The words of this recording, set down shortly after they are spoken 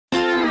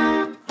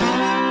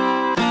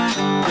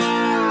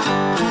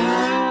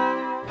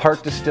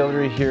Park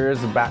Distillery here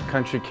is a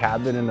backcountry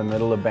cabin in the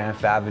middle of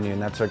Banff Avenue,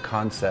 and that's our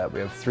concept.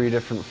 We have 3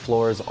 different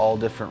floors, all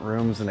different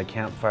rooms, and a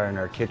campfire in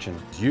our kitchen.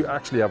 You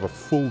actually have a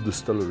full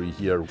distillery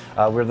here.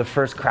 We're the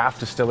first craft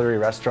distillery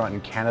restaurant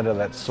in Canada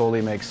that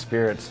solely makes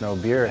spirits, no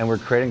beer, and we're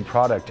creating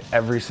product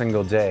every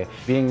single day.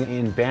 Being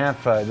in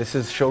Banff, this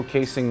is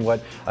showcasing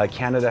what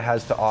Canada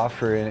has to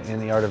offer in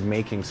the art of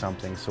making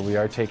something. So we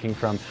are taking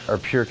from our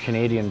pure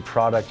Canadian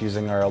product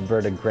using our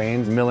Alberta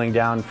grains, milling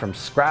down from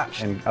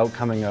scratch and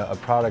outcoming a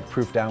product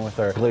proof down with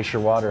our glacier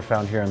water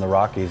found here in the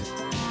Rockies.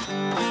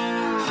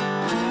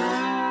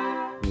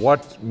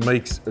 What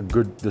makes a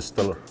good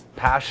distiller?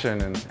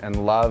 Passion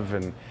and love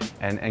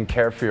and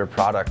care for your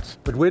product.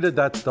 But where did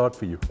that start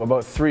for you?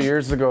 About 3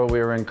 years ago, we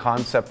were in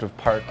concept of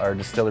Park, our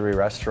distillery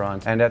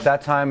restaurant, and at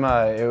that time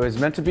it was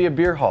meant to be a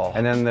beer hall.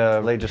 And then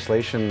the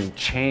legislation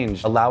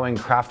changed, allowing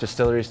craft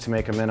distilleries to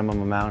make a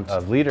minimum amount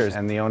of liters.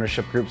 And the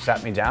ownership group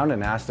sat me down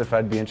and asked if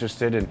I'd be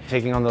interested in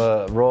taking on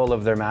the role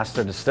of their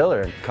master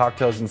distiller.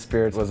 Cocktails and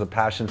spirits was a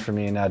passion for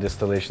me, and now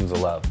distillation's a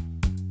love.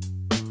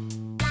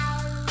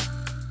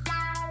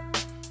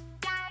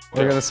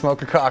 We're gonna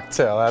smoke a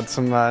cocktail, add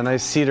some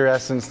nice cedar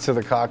essence to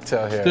the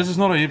cocktail here. This is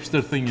not a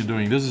hipster thing you're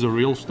doing, this is a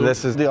real story.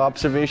 This is the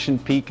observation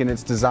peak, and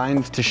it's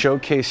designed to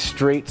showcase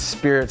straight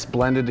spirits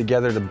blended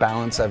together to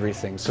balance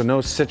everything. So no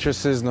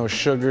citruses, no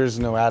sugars,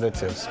 no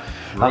additives.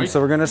 Right.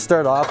 So we're gonna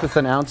start off with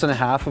 1.5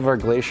 ounces of our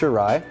glacier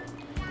rye.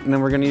 And then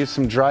we're going to use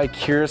some dry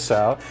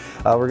curacao.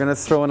 We're going to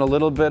throw in a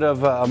little bit of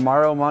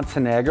Amaro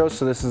Montenegro,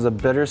 so this is a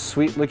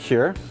bittersweet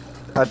liqueur.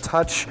 A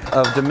touch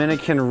of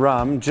Dominican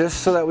rum,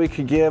 just so that we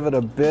could give it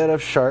a bit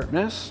of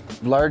sharpness.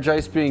 Large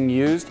ice being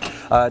used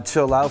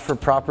to allow for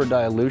proper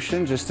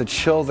dilution, just to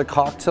chill the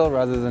cocktail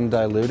rather than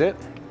dilute it.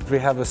 We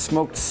have a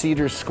smoked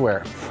cedar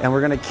square, and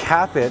we're going to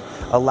cap it,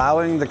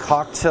 allowing the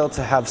cocktail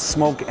to have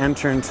smoke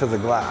enter into the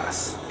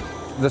glass.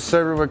 The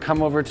server would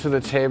come over to the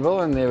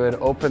table and they would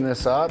open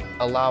this up,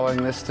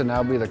 allowing this to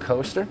now be the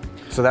coaster.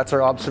 So that's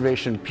our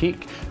observation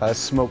peak,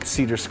 smoked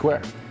cedar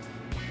square.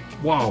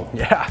 Wow.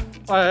 Yeah.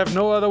 I have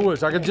no other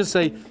words. I can just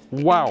say,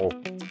 wow.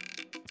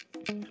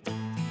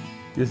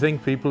 You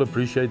think people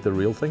appreciate the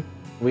real thing?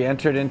 We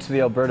entered into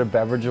the Alberta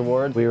Beverage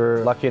Award. We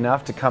were lucky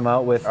enough to come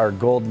out with our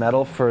gold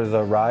medal for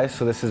the rye,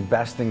 so this is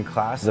best in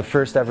class. The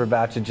first ever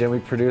batch of gin we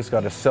produced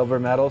got a silver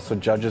medal, so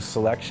judges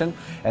selection.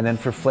 And then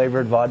for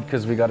flavored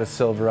vodkas, we got a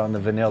silver on the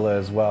vanilla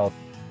as well.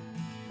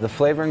 The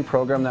flavoring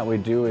program that we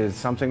do is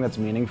something that's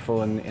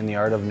meaningful in the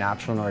art of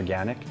natural and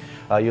organic.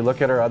 You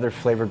look at our other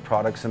flavored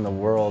products in the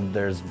world,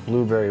 there's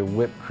blueberry,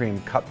 whipped cream,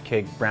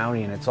 cupcake,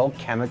 brownie, and it's all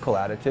chemical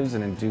additives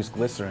and induced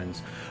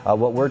glycerins.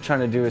 What we're trying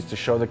to do is to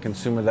show the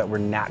consumer that we're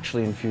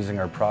naturally infusing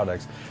our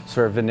products.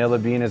 So our vanilla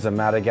bean is a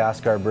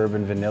Madagascar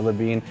bourbon vanilla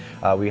bean.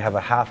 We have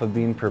 1/2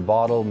 bean per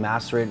bottle,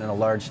 macerate in a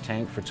large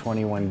tank for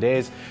 21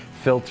 days.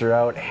 Filter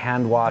out,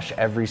 hand wash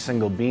every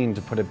single bean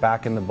to put it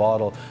back in the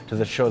bottle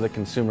to show the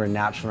consumer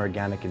natural and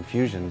organic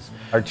infusions.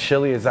 Our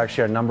chili is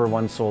actually our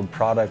 #1 sold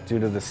product due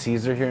to the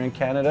Caesar here in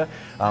Canada.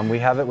 We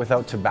have it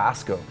without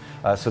Tabasco.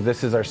 So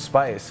this is our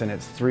spice, and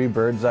it's 3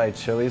 bird's eye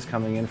chilies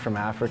coming in from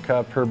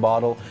Africa per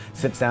bottle.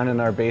 Sits down in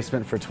our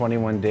basement for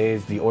 21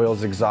 days. The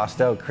oils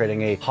exhaust out,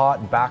 creating a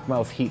hot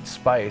backmouth heat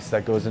spice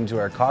that goes into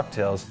our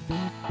cocktails.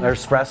 Our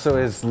espresso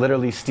is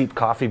literally steeped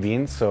coffee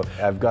beans. So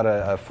I've got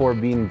a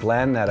 4-bean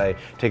blend that I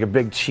take a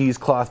big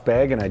cheesecloth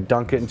bag and I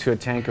dunk it into a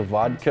tank of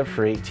vodka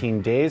for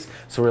 18 days.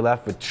 So we're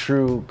left with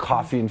true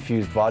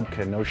coffee-infused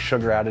vodka, no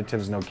sugar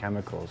additives, no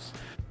chemicals.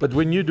 But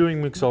when you're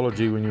doing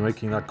mixology, when you're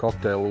making that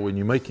cocktail, or when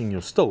you're making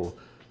your still,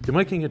 you're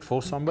making it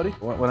for somebody?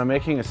 When I'm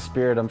making a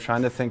spirit, I'm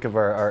trying to think of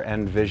our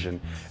end vision.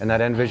 And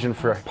that end vision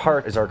for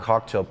Park is our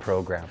cocktail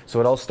program. So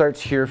it all starts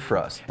here for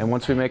us. And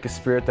once we make a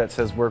spirit that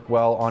says work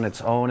well on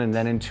its own and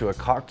then into a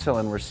cocktail,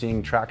 and we're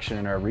seeing traction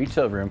in our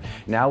retail room,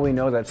 now we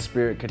know that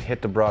spirit could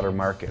hit the broader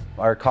market.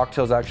 Our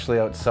cocktails actually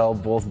outsell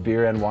both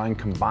beer and wine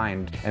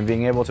combined. And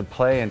being able to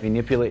play and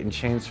manipulate and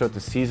change throughout the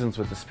seasons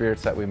with the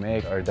spirits that we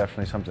make are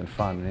definitely something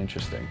fun and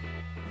interesting.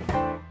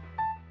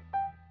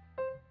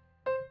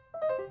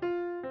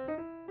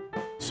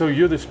 So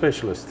you're the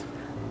specialist?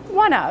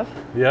 One of.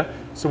 Yeah?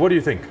 So what do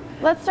you think?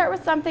 Let's start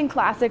with something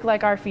classic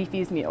like our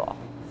Fifi's Mule.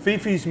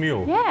 Fifi's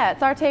Mule? Yeah,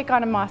 it's our take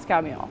on a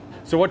Moscow Mule.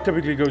 So what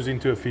typically goes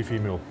into a Fifi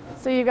Mule?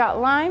 So you've got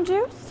lime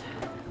juice,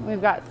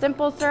 we've got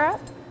simple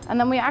syrup, and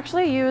then we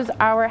actually use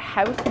our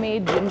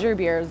house-made ginger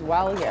beer as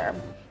well here.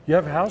 You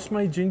have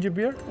house-made ginger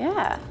beer?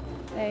 Yeah,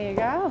 there you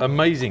go.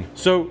 Amazing.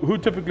 So who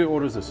typically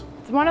orders this?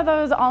 It's one of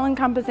those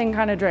all-encompassing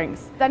kind of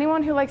drinks.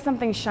 Anyone who likes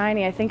something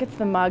shiny, I think it's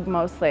the mug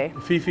mostly.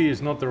 Fifi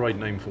is not the right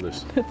name for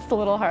this. It's a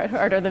little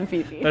harder than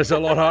Fifi. That's a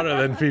lot harder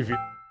than Fifi.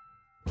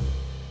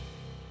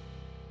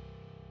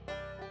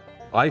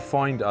 I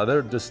find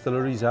other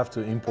distilleries have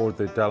to import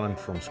their talent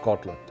from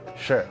Scotland.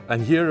 Sure.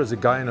 And here is a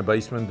guy in a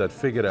basement that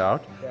figured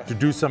out to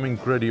do something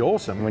pretty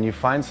awesome. When you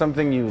find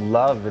something you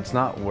love, it's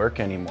not work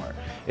anymore.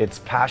 It's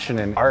passion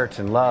and art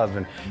and love,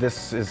 and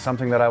this is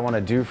something that I want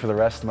to do for the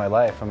rest of my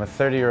life. I'm a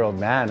 30-year-old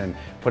man, and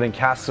putting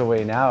casks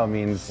away now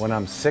means when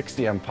I'm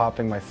 60, I'm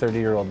popping my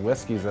 30-year-old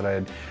whiskeys that I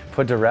had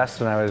put to rest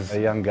when I was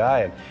a young guy.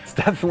 And it's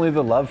definitely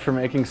the love for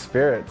making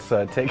spirits.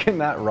 Taking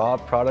that raw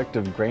product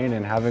of grain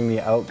and having the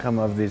outcome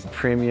of these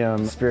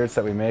premium spirits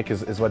that we make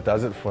is what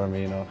does it for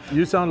me, you know.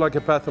 You sound like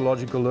a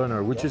pathological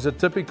learner, which is a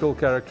typical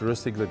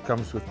characteristic that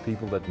comes with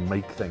people that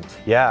make things.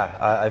 Yeah,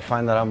 I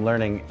find that I'm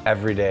learning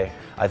every day.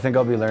 I think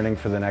I'll be learning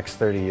for the next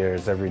 30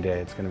 years every day.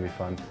 It's going to be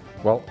fun.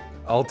 Well,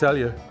 I'll tell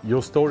you,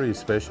 your story is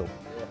special.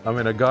 I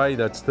mean, a guy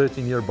that's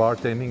 13-year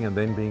bartending and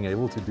then being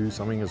able to do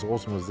something as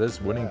awesome as this,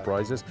 winning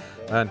prizes,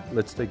 and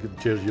let's take a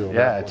cheers.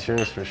 Yeah,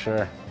 cheers for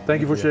sure.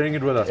 Thank you for sharing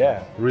it with us.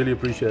 Yeah. Really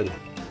appreciate it.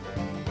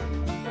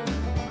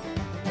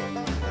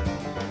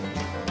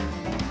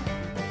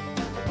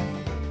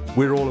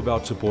 We're all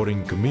about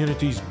supporting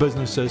communities,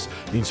 businesses,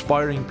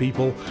 inspiring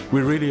people.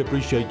 We really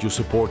appreciate your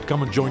support.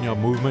 Come and join our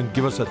movement.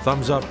 Give us a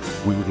thumbs up.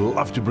 We would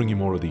love to bring you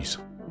more of these.